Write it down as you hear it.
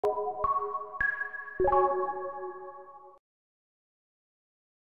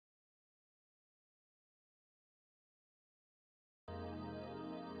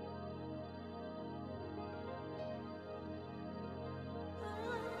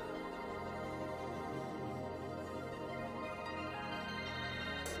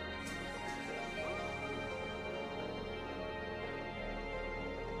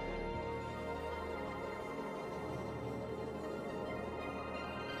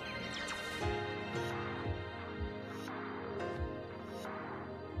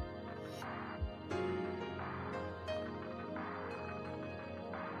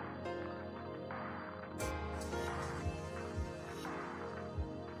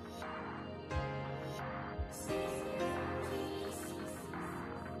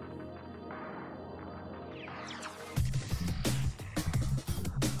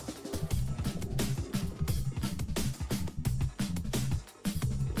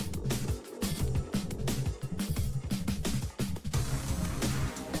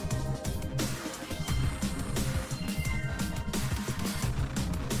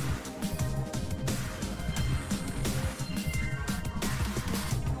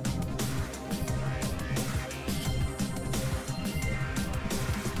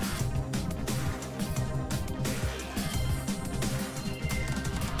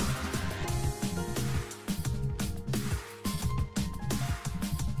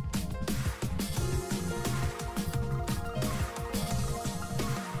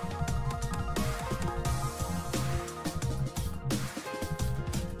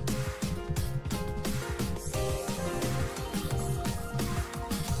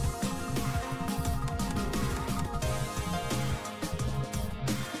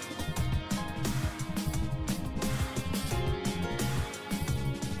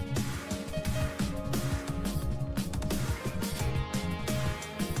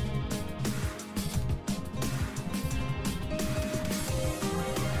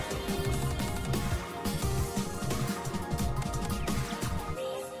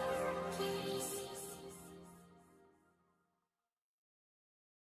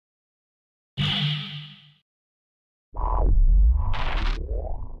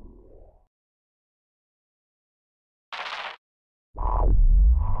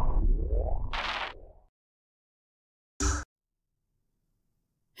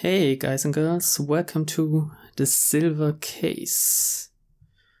Hey guys and girls, welcome to the Silver Case.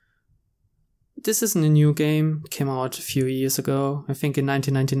 This isn't a new game, it came out a few years ago, I think in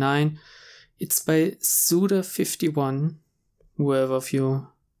 1999. It's by Suda51. Whoever of you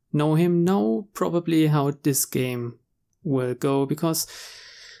know him know probably how this game will go, because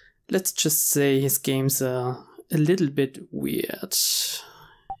let's just say his games are a little bit weird.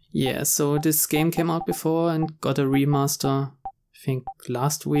 Yeah, so this game came out before and got a remaster, I think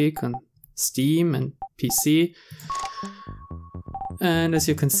last week on Steam and PC. And as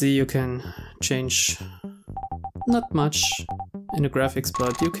you can see, you can change not much in the graphics,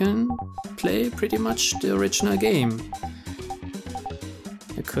 but you can play pretty much the original game.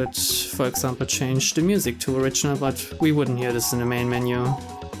 You could, for example, change the music to original, but we wouldn't hear this in the main menu.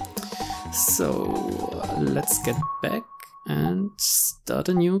 So let's get back and start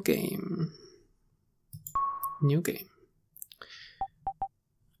a new game. New game.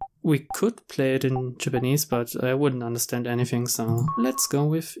 We could play it in Japanese, but I wouldn't understand anything, so let's go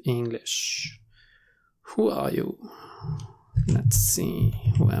with English. Who are you? Let's see,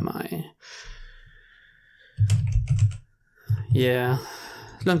 who am I? Yeah,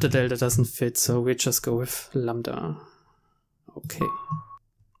 Lambda Delta doesn't fit, so we just go with Lambda. Okay.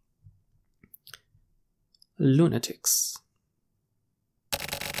 Lunatics.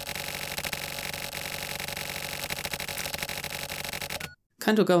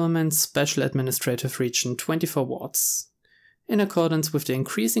 Kanto Government Special Administrative Region 24 wards. In accordance with the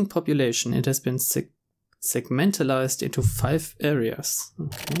increasing population, it has been segmentalized into 5 areas.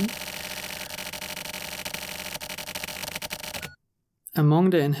 Okay.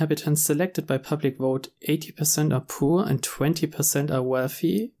 Among the inhabitants selected by public vote, 80% are poor and 20% are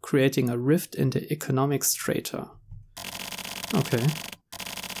wealthy, creating a rift in the economic strata. Okay.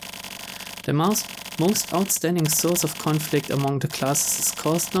 The most outstanding source of conflict among the classes is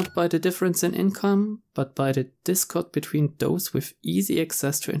caused not by the difference in income, but by the discord between those with easy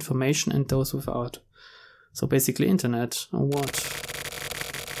access to information and those without. So basically internet, or what?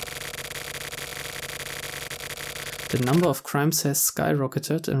 The number of crimes has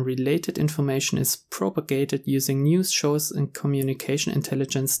skyrocketed and related information is propagated using news shows and communication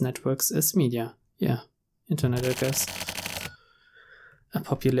intelligence networks as media. Yeah, internet I guess. A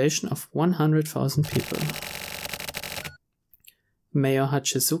population of 100,000 people. Mayor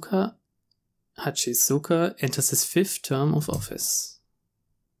Hachizuka Hachizuka enters his 5th term of office.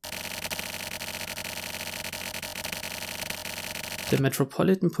 The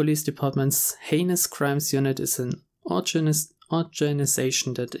Metropolitan Police Department's Heinous Crimes Unit is an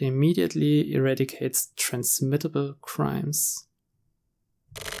organization that immediately eradicates transmittable crimes.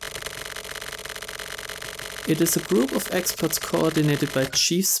 It is a group of experts coordinated by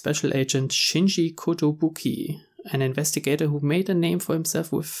Chief Special Agent Shinji Kotobuki, an investigator who made a name for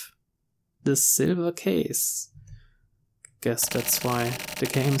himself with the Silver Case. Guess that's why the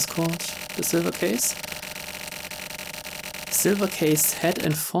game is called the Silver Case. Silver Case head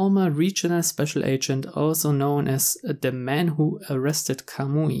and former regional special agent, also known as the man who arrested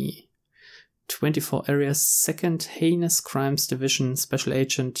Kamui. 24 Area's 2nd Heinous Crimes Division special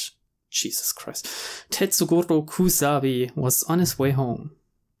agent, Jesus Christ, Tetsugoro Kusabi was on his way home.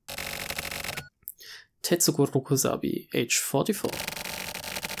 Tetsugoro Kusabi, age 44.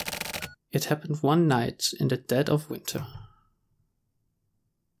 It happened one night in the dead of winter.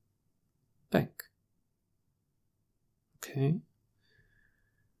 Bank. Okay.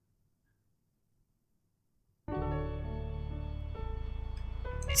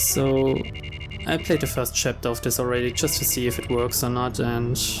 So, I played the first chapter of this already just to see if it works or not,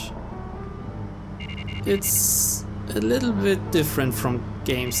 and it's a little bit different from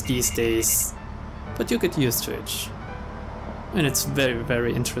games these days, but you get used to it. And it's very,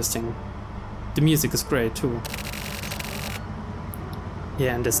 very interesting. The music is great too.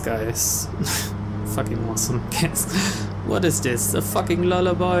 Yeah, and this guy is fucking awesome. What is this? A fucking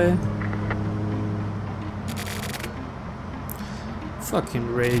lullaby?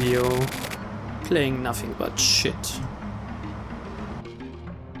 Fucking radio. Playing nothing but shit.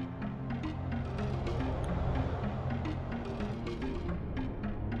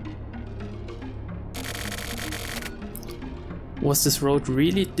 Was this road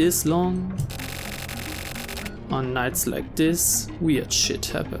really this long? On nights like this, weird shit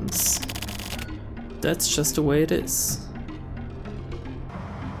happens. That's just the way it is.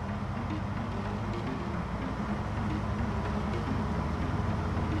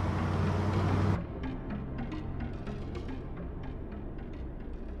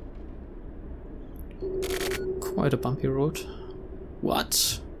 Quite a bumpy road.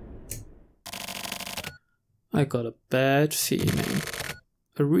 What? I got a bad feeling.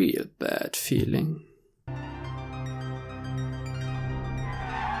 A real bad feeling.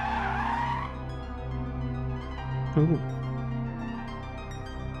 Ooh.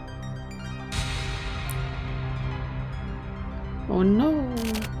 Oh no!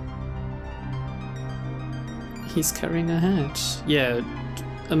 He's carrying a hat. Yeah,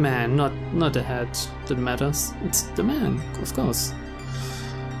 a man, not a hat that matters. It's the man, of course.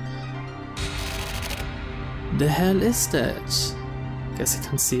 The hell is that? Guess he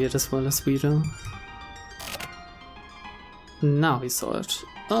can't see it as well as we do. Now he saw it.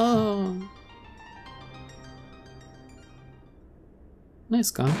 Oh! Nice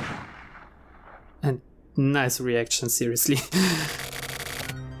gun. And nice reaction, seriously.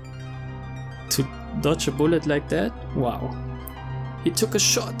 To dodge a bullet like that? Wow. He took a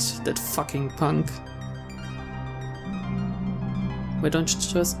shot, that fucking punk. Why don't you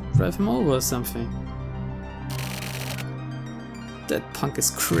just drive him over or something? That punk is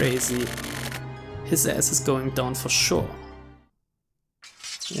crazy. His ass is going down for sure.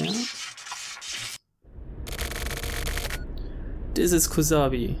 Yeah? This is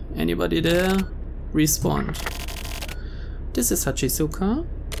Kusabi. Anybody there? Respond. This is Hachizuka.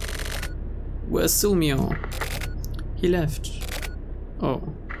 Where's Sumio? He left.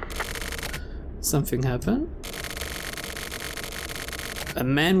 Oh. Something happened? A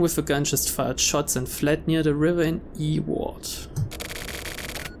man with a gun just fired shots and fled near the river in E Ward.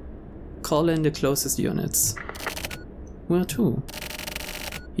 Call in the closest units. Where to?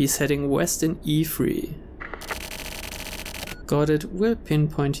 He's heading west in E3. Got it. We'll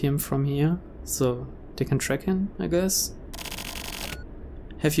pinpoint him from here, so they can track him, I guess.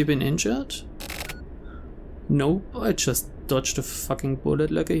 Have you been injured? Nope, I just dodged a fucking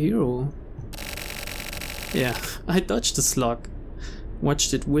bullet like a hero. Yeah, I dodged the slug.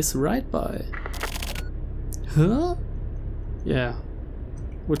 Watched it whiz right by. Huh? Yeah,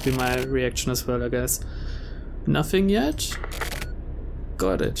 would be my reaction as well, I guess. Nothing yet?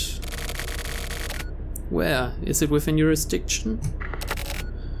 Got it. Where? Is it within jurisdiction?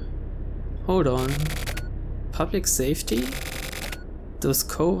 Hold on. Public safety? Those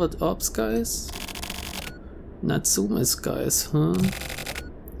covert ops guys? Natsume's guys, huh?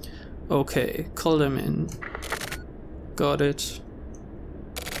 Okay, call them in. Got it.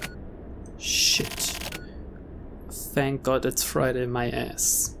 Shit. Thank God it's Friday, my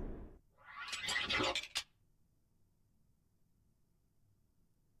ass.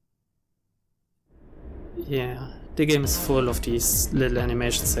 Yeah, the game is full of these little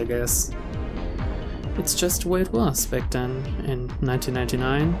animations, I guess. It's just the way it was back then, in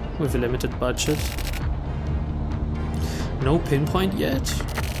 1999, with a limited budget. No pinpoint yet?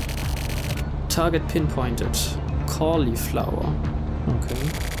 Target pinpointed. Cauliflower. Okay.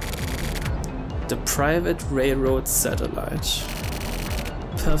 The private railroad satellite.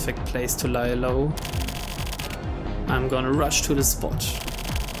 Perfect place to lie low. I'm gonna rush to the spot.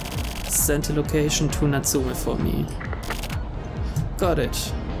 Send the location to Natsume for me. Got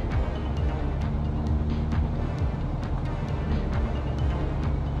it.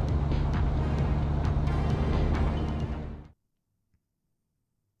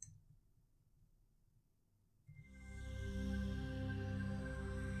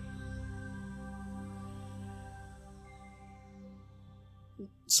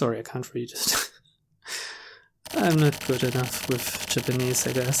 Sorry, I can't read it. I'm not good enough with Japanese,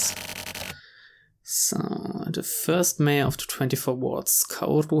 I guess. So, the first mayor of the 24 wards,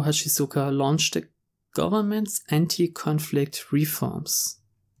 Kaoru Hashizuka, launched the government's anti-conflict reforms.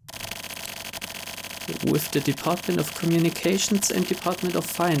 With the Department of Communications and Department of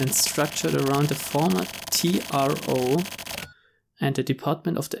Finance structured around the former TRO, and the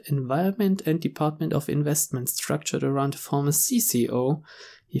Department of the Environment and Department of Investment structured around the former CCO,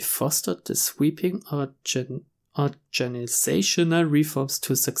 he fostered the sweeping organizational reforms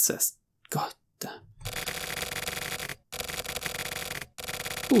to success. God damn.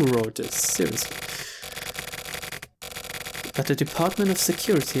 Who wrote this? Seriously. But the Department of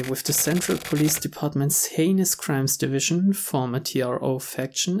Security, with the Central Police Department's Heinous Crimes Division, former TRO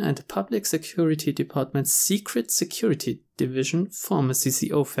faction, and the Public Security Department's Secret Security Division, former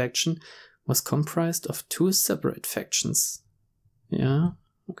CCO faction, was comprised of two separate factions. Yeah,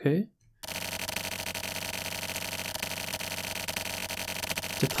 okay.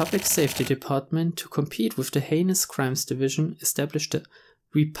 The Public Safety Department, to compete with the Heinous Crimes Division, established the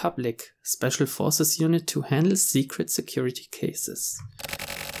Republic Special Forces Unit to handle secret security cases.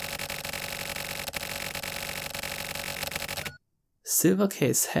 Silver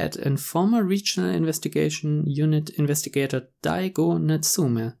Case head and former Regional Investigation Unit investigator Daigo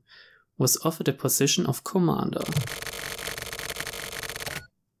Natsume was offered the position of commander.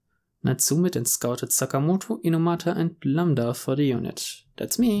 Natsume then scouted Sakamoto, Inumata and Lambda for the unit.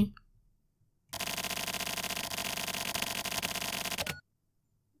 That's me.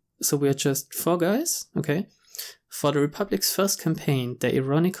 So we are just 4 guys? Okay. For the Republic's first campaign, they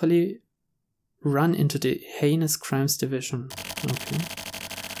ironically run into the Heinous Crimes Division. Okay.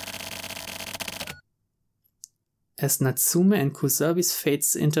 As Natsume and Kusabi's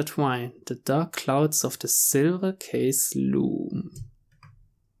fates intertwine, the dark clouds of the Silver Case loom.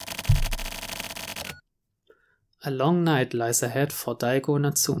 A long night lies ahead for Daigo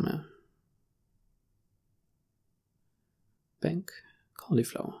Natsume. Bank,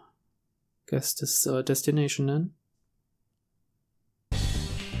 cauliflower. Guess this is our destination then.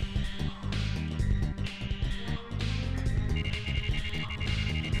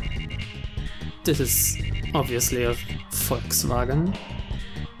 This is obviously a Volkswagen.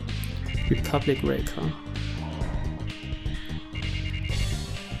 Republic rail car.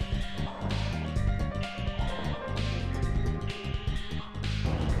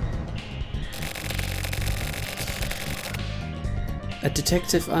 A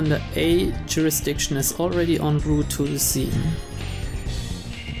detective under A jurisdiction is already en route to the scene.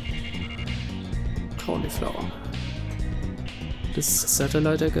 Cauliflower. This is a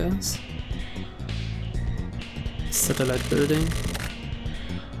satellite, I guess. Satellite building.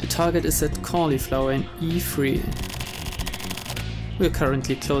 The target is at Cauliflower in E3. We're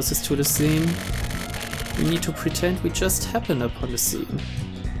currently closest to the scene. We need to pretend we just happened upon the scene.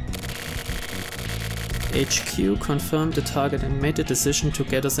 HQ confirmed the target and made a decision to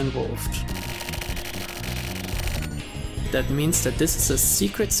get us involved. That means that this is a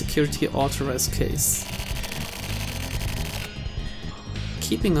secret security authorized case.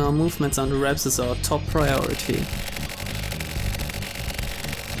 Keeping our movements under wraps is our top priority.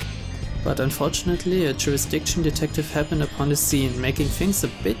 But unfortunately, a jurisdiction detective happened upon the scene, making things a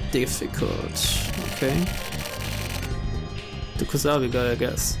bit difficult. Okay. The Kusabi guy, I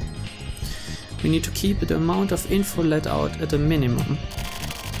guess. We need to keep the amount of info let out at a minimum.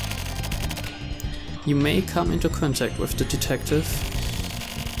 You may come into contact with the detective,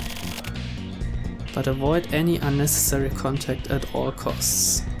 but avoid any unnecessary contact at all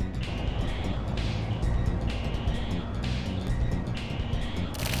costs.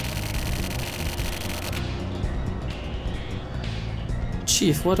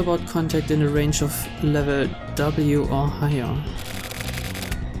 Chief, what about contact in the range of level W or higher?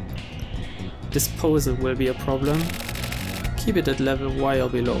 Disposal will be a problem. Keep it at level Y or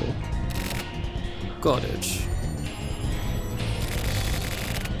below. Got it.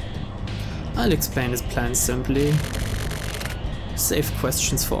 I'll explain his plan simply. Save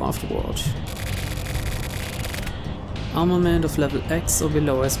questions for afterward. Armament of level X or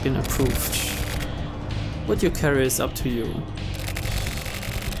below has been approved. What you carry is up to you.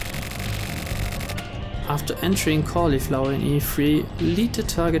 After entering cauliflower in E3, lead the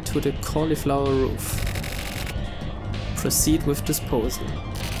target to the cauliflower roof. Proceed with disposal.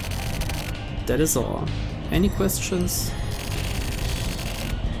 That is all. Any questions?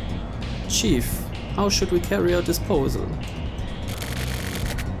 Chief, how should we carry out disposal?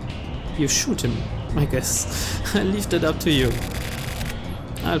 You shoot him, I guess. I'll leave that up to you.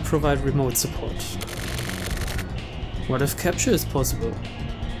 I'll provide remote support. What if capture is possible?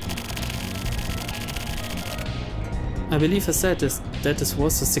 I believe I said that this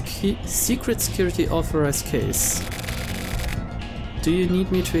was a secret security authorized case. Do you need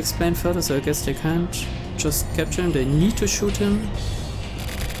me to explain further? So I guess they can't just capture him, they need to shoot him.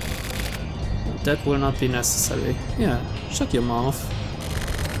 That will not be necessary. Yeah, shut your mouth,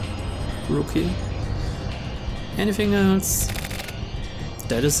 rookie. Anything else?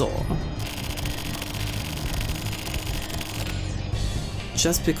 That is all.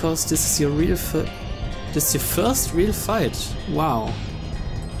 Just because this is your first real fight. Wow.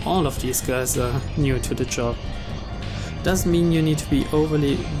 All of these guys are new to the job. Doesn't mean you need to be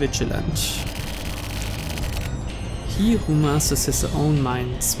overly vigilant. He who masters his own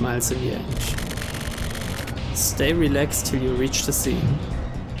mind smiles in the end. Stay relaxed till you reach the scene.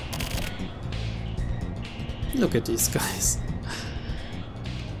 Look at these guys.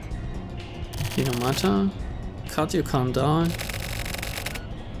 Inomata, can't you calm down?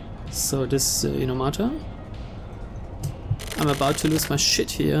 So this is Inomata. I'm about to lose my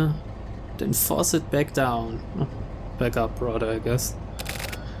shit here. Then force it back down. Oh, back up rather, I guess.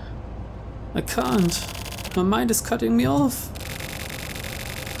 I can't. My mind is cutting me off.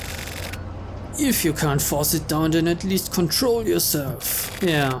 If you can't force it down, then at least control yourself.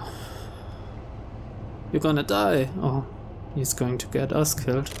 Yeah. You're gonna die. Oh, he's going to get us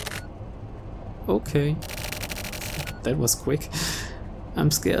killed. Okay. That was quick. I'm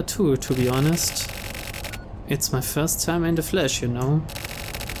scared too, to be honest. It's my first time in the flesh, you know.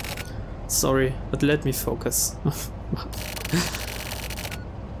 Sorry, but let me focus.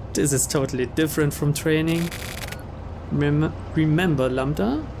 This is totally different from training. Remember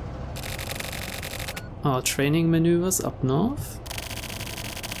Lambda? Our training maneuvers up north?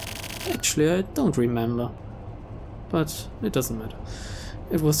 Actually, I don't remember. But it doesn't matter.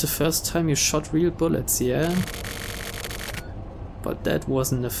 It was the first time you shot real bullets, yeah? But that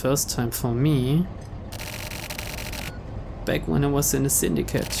wasn't the first time for me. Back when I was in the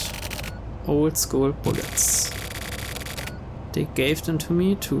syndicate. Old school bullets. They gave them to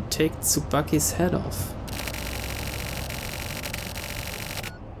me to take Tsubaki's head off.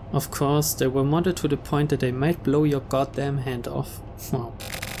 Of course, they were modded to the point that they might blow your goddamn hand off. Wow.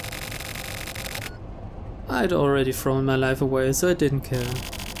 I'd already thrown my life away, so I didn't care.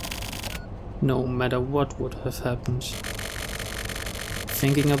 No matter what would have happened.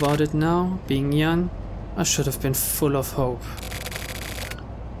 Thinking about it now, being young, I should have been full of hope.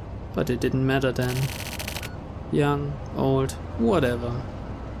 But it didn't matter then. Young, old, whatever.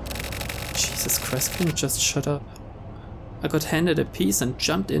 Jesus Christ, can you just shut up? I got handed a piece and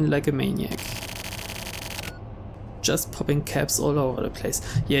jumped in like a maniac. Just popping caps all over the place.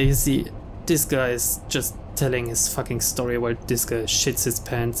 Yeah, you see, this guy is just telling his fucking story while this guy shits his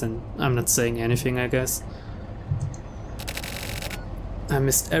pants and I'm not saying anything, I guess. I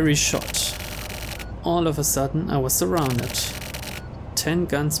missed every shot. All of a sudden I was surrounded. 10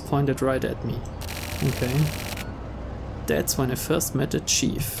 guns pointed right at me. Okay. That's when I first met the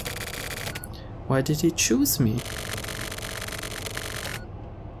chief. Why did he choose me?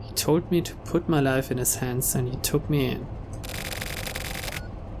 He told me to put my life in his hands and he took me in.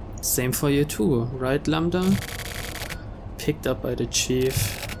 Same for you too, right Lambda? Picked up by the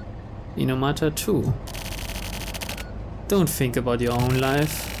chief. Inomata too. Don't think about your own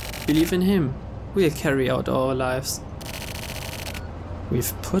life. Believe in him. We'll carry out our lives.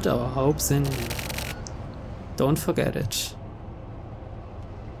 We've put our hopes in him. Don't forget it.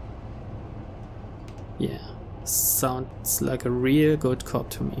 Yeah, sounds like a real good cop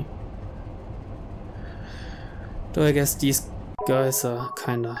to me. Though I guess these guys are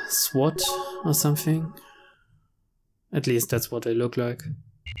kinda SWAT or something. At least that's what they look like.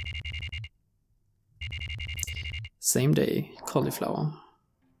 Same day, cauliflower.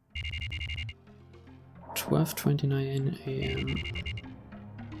 12:29 a.m.